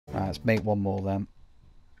Let's make one more then.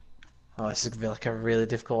 Oh, this is gonna be like a really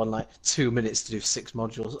difficult one, like 2 minutes to do 6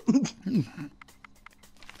 modules.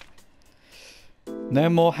 No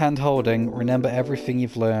more hand holding. Remember everything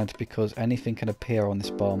you've learned because anything can appear on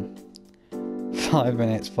this bomb. 5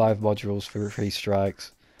 minutes, 5 modules for 3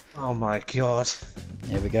 strikes. Oh my god.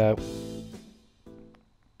 Here we go.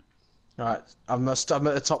 Alright, I'm at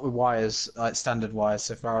the top with wires, like standard wires,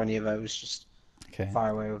 so if there are any of those, just Okay.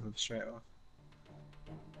 fire away with them straight off.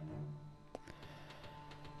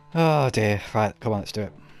 Oh dear. Right, come on, let's do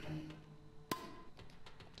it.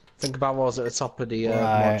 Think about what was at the top of the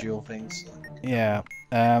Right. module things. Yeah.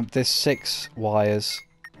 There's 6 wires.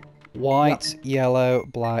 White, yellow,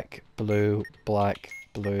 black, blue, black,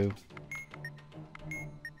 blue.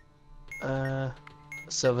 So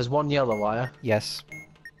there's one yellow wire. Yes.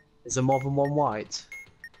 Is there more than one white?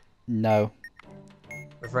 No.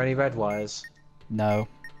 Are there any red wires? No.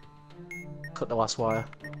 Cut the last wire.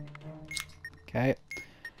 Okay.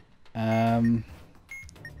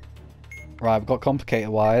 Right, I've got complicated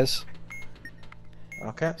wires.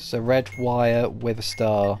 Okay. So red wire with a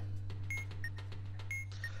star.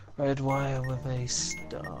 Red wire with a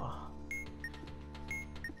star.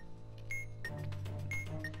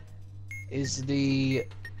 Is the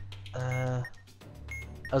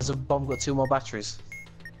has the bomb got 2 more batteries?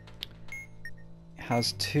 It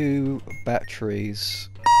has 2 batteries.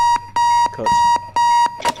 Cut.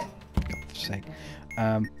 God's sake.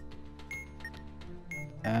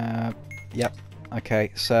 Yep.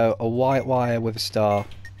 Okay, so a white wire with a star.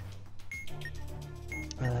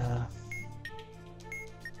 So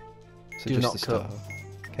Do just not the cut. star.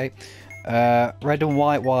 Okay. Red and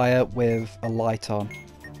white wire with a light on.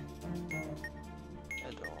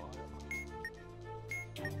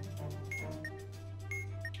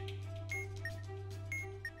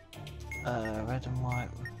 Red and white.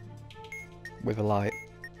 With a light.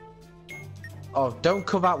 Oh, don't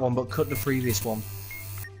cut that one, but cut the previous one.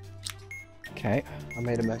 Okay. I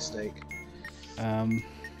made a mistake. I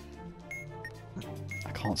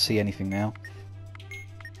can't see anything now.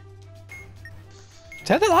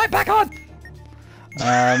 Turn the light back on!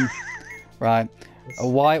 Right. A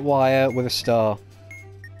white wire with a star.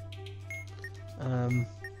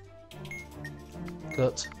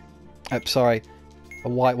 Cut. Sorry. A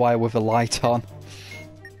white wire with a light on.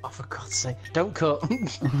 Oh, for God's sake. Don't cut.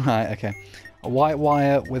 Right, okay. A white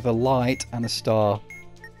wire with a light and a star.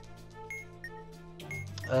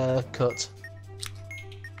 Cut.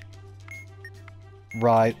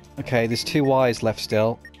 Right, okay, there's 2 wires left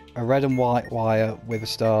still. A red and white wire with a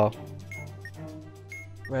star.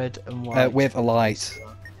 Red and white. With a light.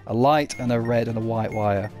 A light and a red and a white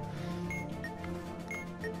wire.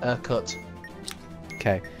 Cut.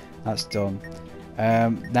 Okay, that's done.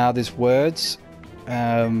 Now there's words.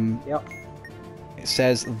 Yep. It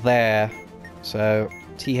says there. So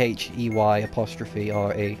THEY apostrophe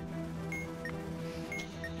RE.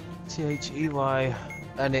 THEY.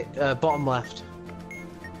 And it, bottom left.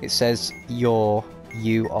 It says your,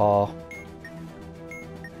 you are.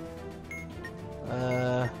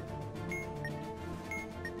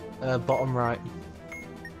 Bottom right.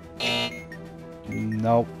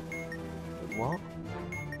 Nope. What?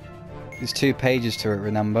 There's 2 pages to it,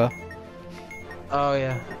 remember? Oh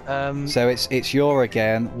yeah. So it's your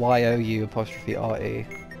again, YOU apostrophe RE.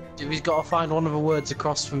 We've got to find one of the words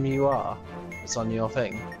across from you are. It's on your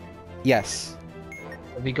thing. Yes.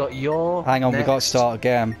 Have you got your? Hang on, we got to start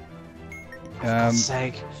again. For God's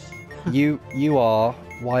sake. you are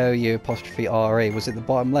YOU apostrophe RE. Was it the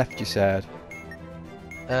bottom left you said?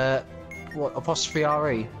 What apostrophe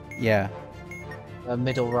RE? Yeah.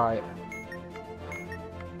 Middle right.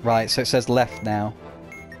 Right, so it says left now.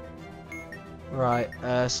 Right.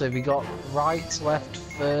 So we got right, left,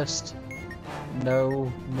 first,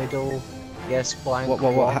 no, middle, yes, blank.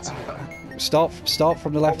 What? Start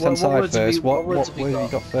from the left hand side words have first. you- What words have have you you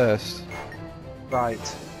got? got first?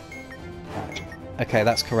 Right. Okay,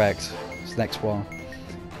 that's correct. It's the next one.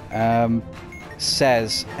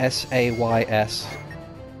 Says SAYS.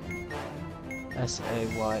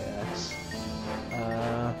 SAYS.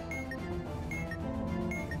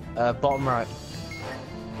 Bottom right.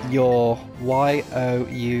 Your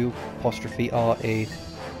YOU apostrophe RE.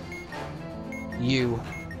 U.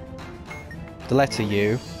 The letter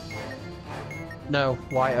U. No,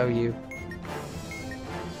 YOU.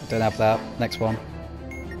 Don't have that. Next one.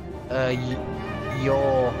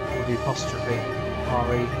 Your with the apostrophe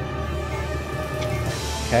RE.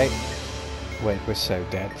 Okay. Wait, we're so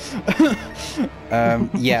dead.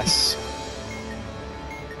 Yes.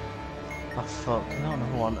 Oh fuck, no,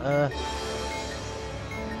 another one.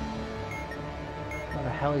 What the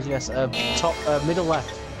hell is yes? Top, middle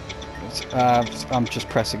left. I'm just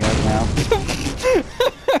pressing it now.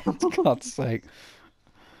 For God's sake.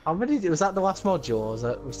 How many? Was that the last module, or was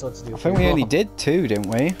that we still had to do? I think we only did 2, didn't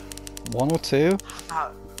we? 1 or 2?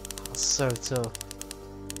 That was so tough.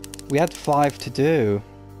 We had 5 to do.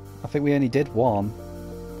 I think we only did 1.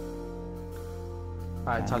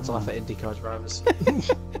 Alright, time to laugh at IndyCar drivers.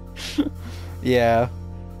 Yeah.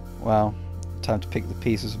 Well, time to pick the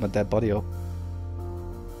pieces of my dead body up.